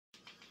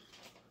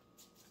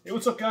Hey,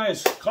 what's up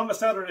guys? Combat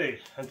Saturday,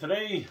 and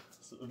today's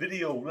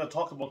video we're going to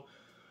talk about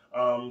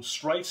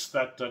strikes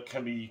that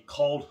can be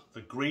called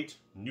the great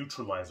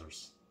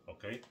neutralizers.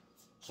 Okay,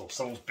 so if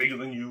someone's bigger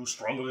than you,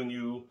 stronger than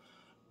you,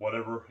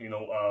 whatever,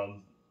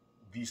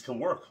 these can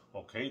work.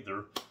 Okay,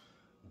 they're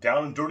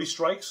down and dirty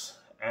strikes,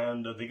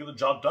 and they get the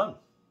job done.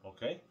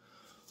 Okay,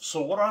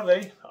 so what are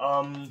they?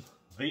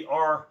 They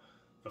are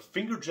the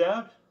finger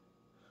jab,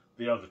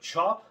 they are the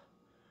chop,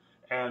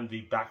 and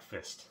the back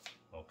fist.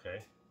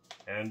 Okay.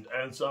 And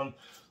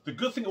the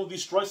good thing about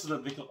these strikes is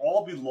that they can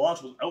all be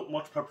launched without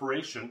much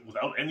preparation,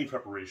 without any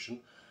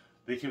preparation.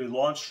 They can be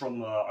launched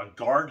from a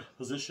guard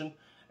position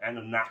and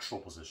a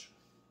natural position.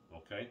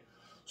 Okay,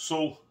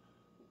 so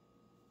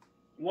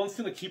one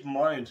thing to keep in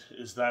mind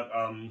is that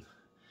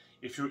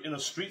if you're in a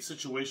street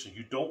situation,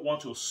 you don't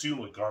want to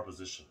assume a guard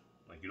position.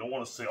 Like, you don't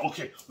want to say,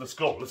 okay, let's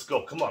go,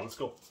 come on, let's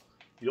go.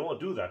 You don't want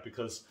to do that,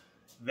 because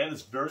then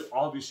it's very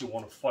obvious you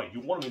want to fight. You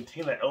want to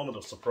maintain that element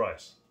of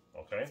surprise.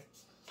 Okay.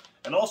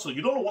 And also,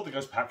 you don't know what the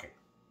guy's packing.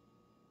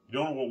 You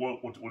don't know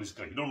what he's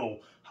got. You don't know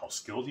how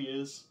skilled he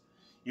is.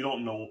 You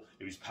don't know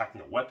if he's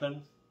packing a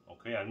weapon.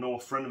 Okay, I know a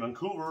friend in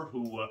Vancouver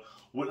who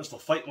witnessed a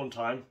fight one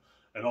time,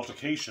 an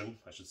altercation,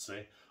 I should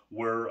say,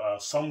 where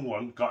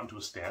someone got into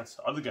a stance,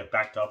 the other guy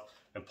backed up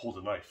and pulled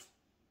a knife.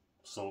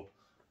 So,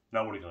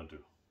 now what are you going to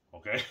do?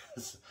 Okay,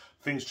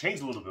 things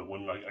change a little bit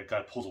when a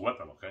guy pulls a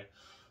weapon, okay?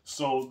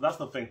 So, that's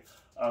the thing.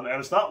 And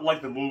it's not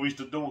like the movies.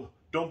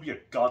 Don't be a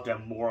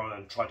goddamn moron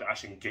and try to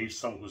actually engage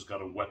someone who's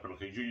got a weapon,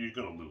 okay? You're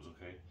gonna lose,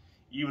 okay?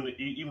 Even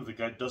if the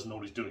guy doesn't know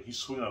what he's doing, he's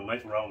swinging a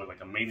knife around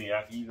like a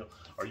maniac.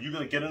 Are you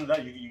gonna get into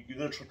that? You're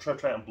gonna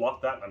try and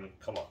block that? I mean,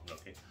 come on,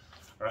 okay?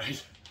 All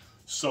right?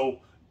 So,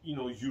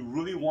 you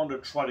really want to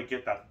try to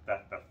get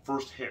that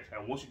first hit.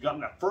 And once you've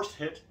gotten that first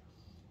hit,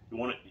 you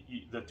want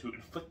to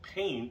inflict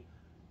pain,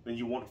 then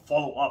you want to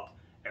follow up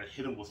and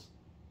hit him with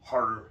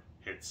harder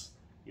hits.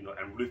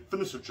 And really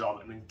finish the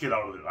job and then get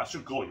out of there. That's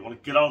your goal. You want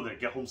to get out of there,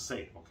 get home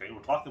safe, okay?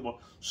 We're talking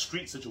about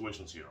street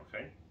situations here,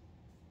 okay?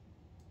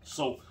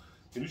 So,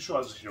 in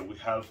neutralizers here, we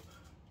have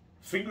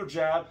finger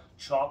jab,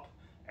 chop,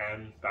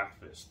 and back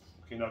fist.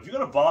 Okay, now if you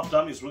got a bob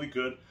dummy, it's really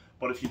good,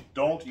 but if you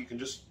don't, you can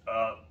just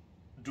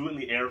do it in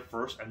the air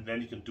first, and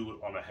then you can do it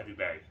on a heavy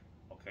bag,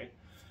 okay?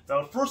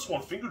 Now, the first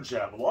one, finger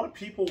jab, a lot of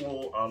people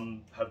will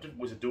have different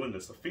ways of doing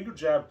this. The finger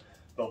jab,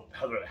 they'll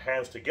have their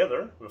hands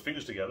together, their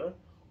fingers together,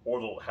 or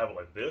they'll have it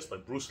like this,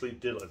 like Bruce Lee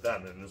did like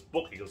that. And in his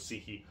book, you can see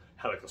he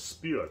had like a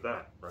spear like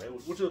that, right?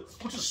 Which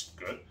is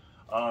good.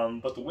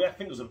 But the way I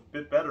think is a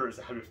bit better is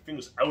to have your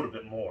fingers out a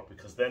bit more,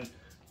 because then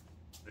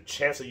the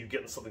chance of you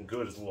getting something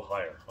good is a little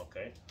higher,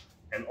 okay?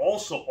 And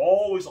also,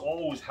 always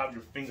have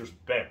your fingers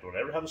bent. Don't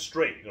ever have them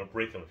straight. You're gonna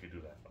break them if you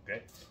do that,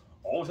 okay?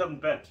 Always have them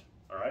bent,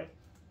 all right?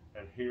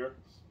 And here,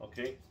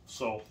 okay?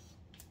 So,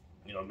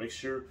 make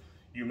sure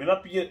you may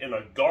not be in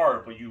a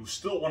guard, but you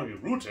still want to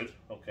be rooted,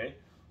 okay?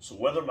 So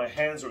whether my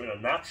hands are in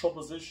a natural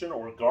position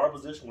or a guard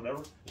position,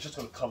 whatever, it's just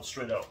going to come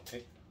straight out,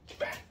 okay?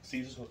 Bang! See,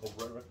 this is going to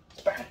go right,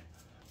 bang!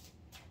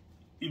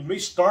 It may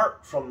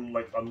start from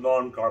like a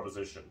non-guard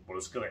position, but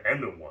it's going to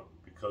end in one,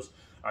 because,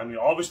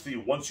 obviously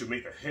once you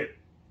make the hit,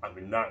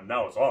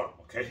 now it's on,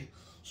 okay?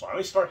 So I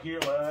may start here,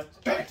 like,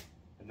 bang!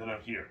 And then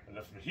I'm here. And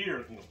then from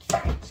here, you go,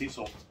 bang! See,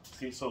 so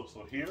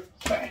here,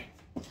 bang!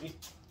 See?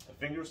 The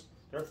fingers,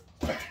 there,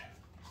 bang!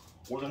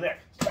 Or the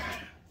neck,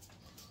 bang!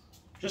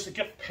 Just to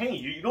get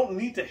pain. You don't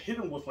need to hit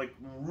him with like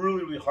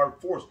really hard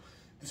force.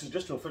 This is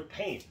just to inflict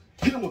pain.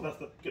 Hit him with that,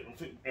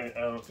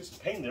 inflict some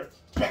pain there,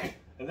 bang,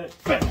 and then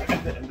bang,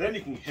 and then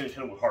you can hit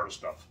him with harder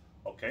stuff.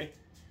 Okay,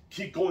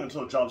 keep going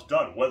until the job's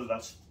done. Whether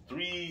that's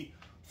 3,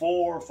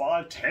 4,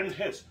 5, 10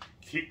 hits,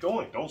 keep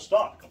going. Don't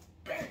stop. Go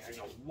bang. I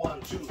go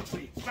 1, 2,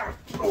 3, bang,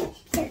 boom,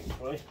 boom.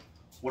 Right?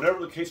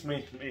 Whatever the case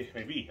may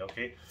be.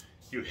 Okay,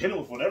 you hit him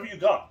with whatever you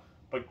got.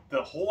 But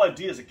the whole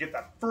idea is to get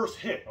that first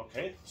hit.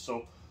 Okay,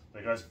 so.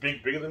 The guy's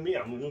bigger than me.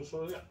 I'm going to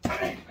show you that.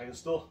 I can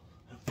still,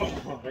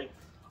 right?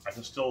 I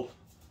can still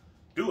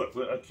do it.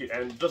 Okay,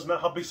 and it doesn't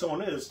matter how big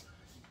someone is.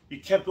 You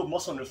can't build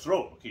muscle in your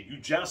throat. Okay, you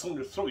jab someone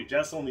in your throat. You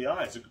jab someone in the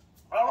eyes.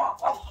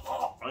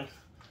 Right?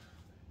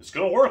 It's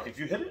gonna work if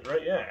you hit it,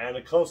 right? Yeah, and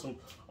it comes from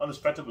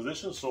unexpected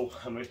positions. So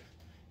really,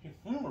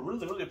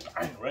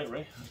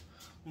 right.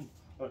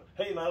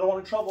 Hey man, I don't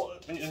want any trouble.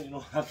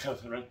 That kind of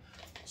thing, right?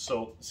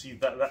 So see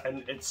that,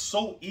 and it's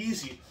so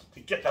easy to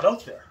get that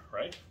out there,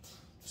 right?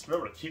 Just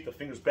remember to keep the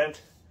fingers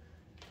bent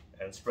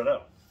and spread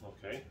out.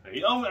 Okay.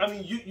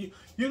 You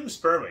can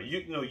experiment.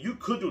 You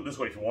could do it this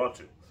way if you want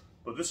to,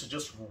 but this is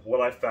just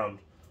what I found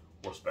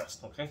works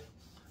best. Okay.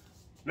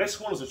 Next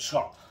one is a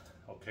chop.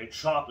 Okay.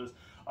 Chop is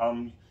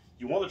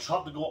you want the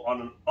chop to go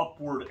on an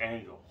upward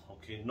angle.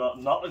 Okay.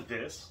 Not like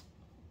this.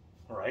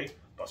 All right.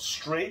 But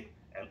straight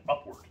and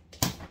upward.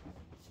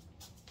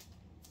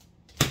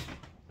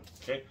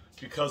 Okay.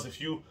 Because if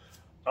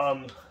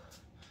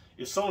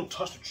someone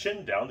touched their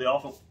chin down, they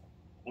often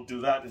will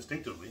do that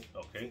instinctively,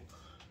 okay?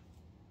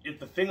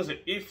 The thing is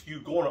that if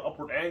you go on an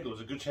upward angle,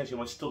 there's a good chance you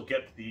might still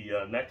get the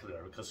neck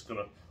there, because it's going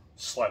to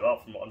slide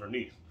off from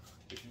underneath.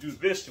 If you do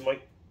this, you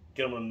might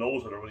get them in the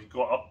nose or whatever, you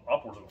go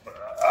upwards,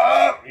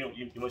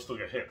 you might still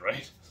get hit,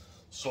 right?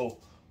 So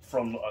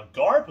from a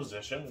guard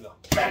position, you know,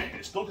 bang,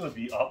 it's still going to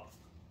be up.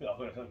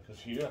 Because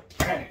here,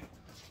 bang.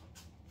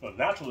 But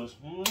natural is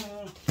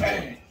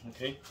bang.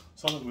 Okay.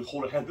 Sometimes we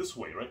hold a hand this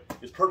way, right?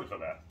 It's perfect for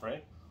that,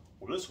 right?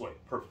 Or this way,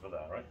 perfect for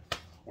that, right?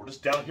 Or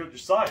just down here at your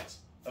sides.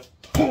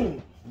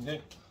 Boom.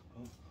 Okay.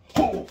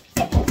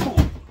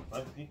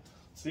 Right?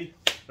 See?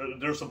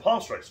 There's some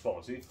palm strikes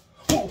following. See?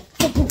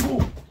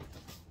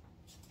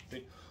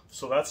 Okay.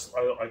 So that's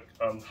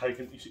how you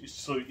can.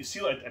 So you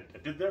see what I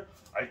did there?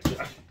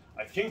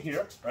 I came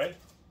here, right?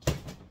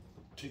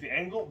 Take the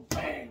angle,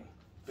 bang,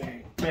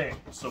 bang, bang.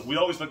 So we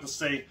always like to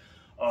say,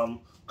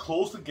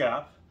 close the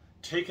gap,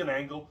 take an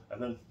angle,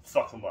 and then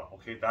fuck them up.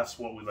 Okay, that's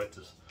what we like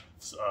to.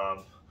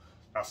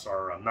 That's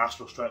our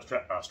master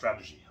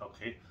strategy.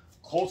 Okay,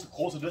 close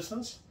the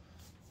distance,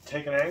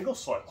 take an angle.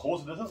 So I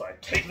close the distance, I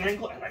take an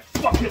angle, and I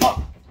fuck him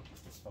up.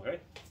 Okay.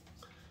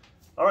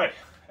 All right,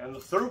 and the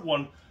third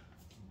one,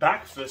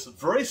 back fist,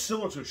 very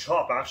similar to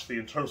chop actually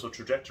in terms of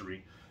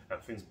trajectory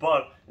and things,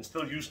 but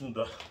instead of using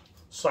the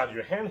side of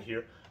your hand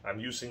here, I'm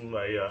using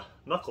my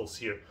knuckles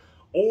here,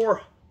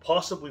 or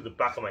possibly the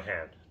back of my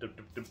hand.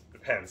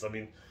 Depends. I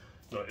mean,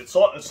 you know, it's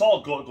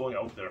all going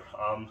out there.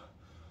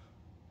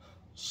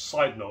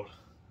 Side note: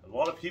 a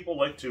lot of people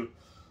like to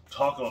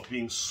talk about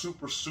being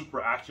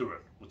super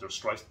accurate with their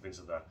strikes and things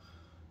like that.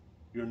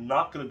 You're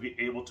not going to be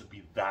able to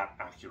be that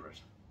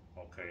accurate.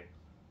 Okay.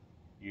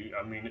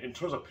 I mean, in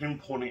terms of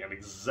pinpointing an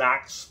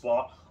exact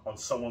spot on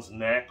someone's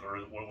neck or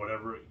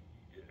whatever,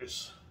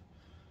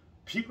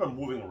 people are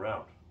moving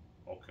around.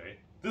 Okay.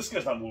 This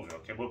guy's not moving,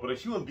 okay, but a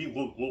human being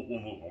will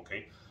move,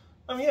 okay?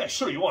 I mean, yeah,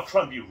 sure, you want to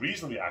try and be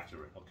reasonably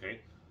accurate, okay?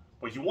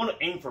 But you want to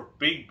aim for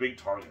big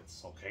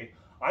targets, okay?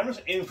 I'm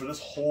just aiming for this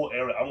whole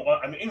area.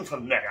 I'm aiming for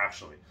the neck,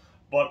 actually.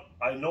 But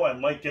I know I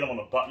might get him on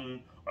the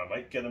button, or I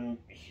might get him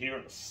here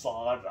at the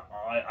side, the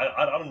eye.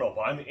 I don't know,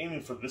 but I'm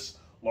aiming for this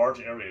large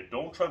area.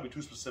 Don't try to be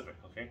too specific,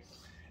 okay?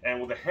 And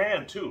with the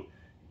hand, too,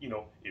 you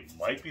know, it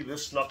might be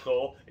this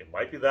knuckle, it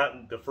might be that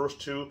in the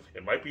first two,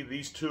 it might be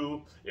these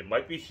two, it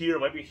might be here, it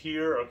might be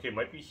here, okay, it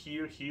might be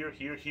here,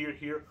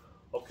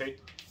 okay.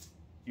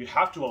 You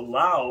have to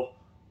allow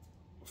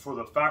for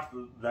the fact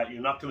that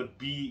you're not going to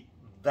be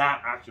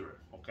that accurate,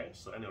 okay.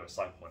 So anyway,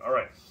 side point. All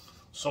right.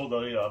 So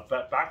the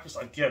back fist,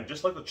 again,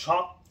 just like the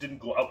chop didn't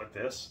go out like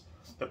this,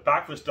 the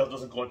back fist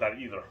doesn't go like that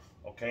either,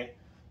 okay.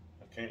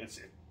 Okay,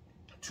 it's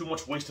too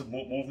much wasted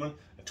movement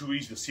and too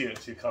easy to see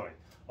it coming.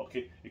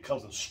 Okay, it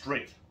comes in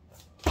straight.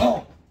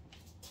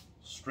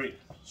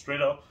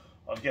 Straight out.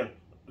 Again,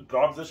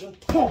 guard position,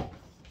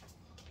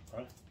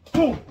 right?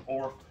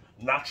 Or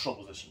natural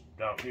position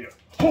down here.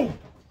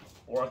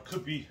 Or it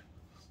could be,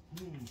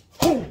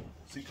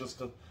 see, because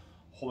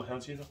hold the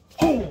hands here.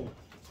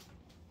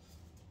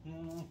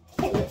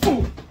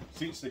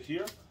 See, so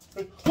here.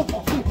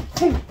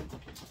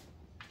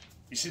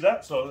 You see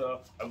that?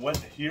 So I went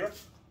here,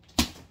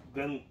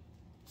 then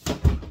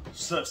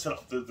set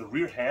up the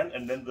rear hand,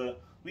 and then the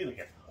lead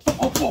again.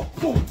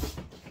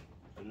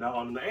 And now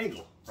I'm in the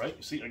angle, right?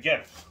 You see,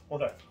 again,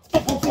 hold on.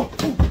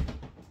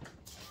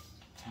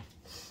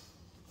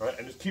 All right,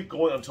 and just keep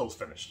going until it's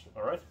finished,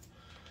 all right?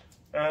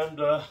 And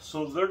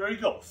so there you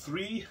go.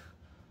 3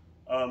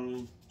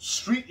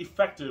 street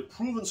effective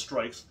proven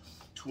strikes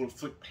to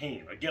inflict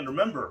pain. Again,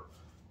 remember,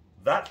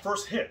 that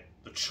first hit,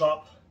 the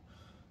chop,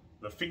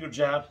 the finger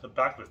jab, the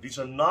back fist, these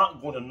are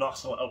not going to knock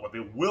someone out, but they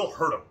will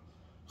hurt them,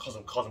 cause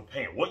them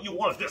pain. What you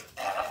want is this.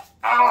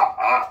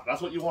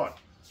 That's what you want.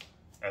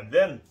 And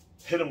then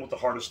hit them with the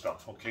hardest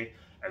stuff, okay?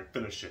 And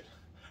finish it.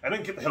 And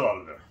then get the hell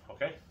out of there,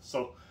 okay?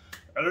 So,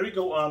 there you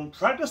go.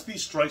 Practice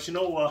these strikes, you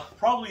know,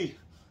 probably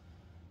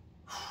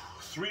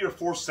 3 or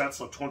 4 sets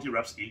of 20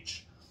 reps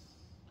each.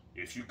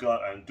 If you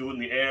got, and do it in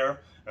the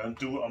air, and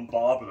do it on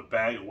bob or the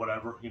bag or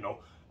whatever, you know.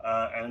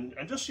 And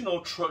just, you know,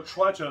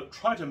 try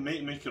to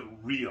make it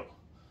real.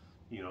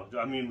 You know,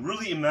 I mean,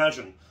 really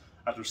imagine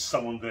that there's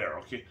someone there,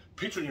 okay?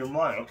 Picture in your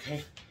mind,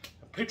 okay?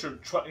 Picture,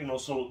 you know,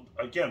 so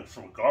again,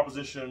 from a guard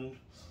position,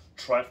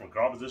 try from a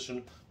guard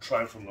position,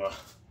 try from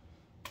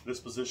this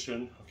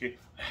position, okay?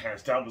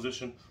 Hands down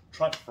position,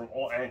 try from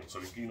all angles.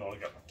 So, you know, we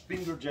got a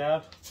finger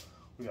jab,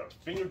 we got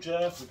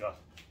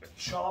a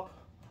chop,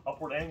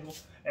 upward angle,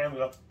 and we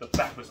got the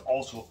back fist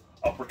also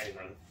upward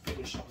angle, and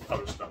finish up with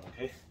other stuff,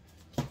 okay?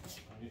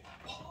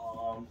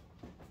 Palm,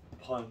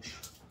 punch,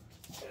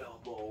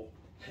 elbow,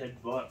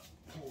 headbutt,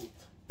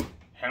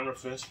 hammer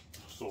fist,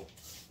 so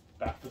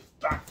back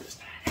fist,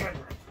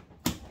 hammer,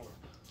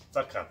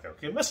 that kind of thing,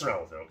 okay? Mess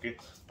around with it, okay?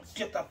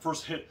 Get that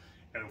first hit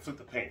and inflict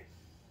the pain.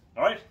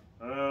 All right,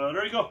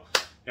 there you go.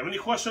 If you have any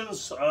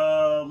questions,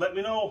 let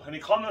me know. Any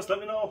comments, let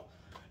me know.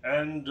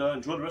 And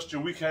enjoy the rest of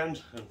your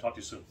weekend, and talk to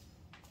you soon.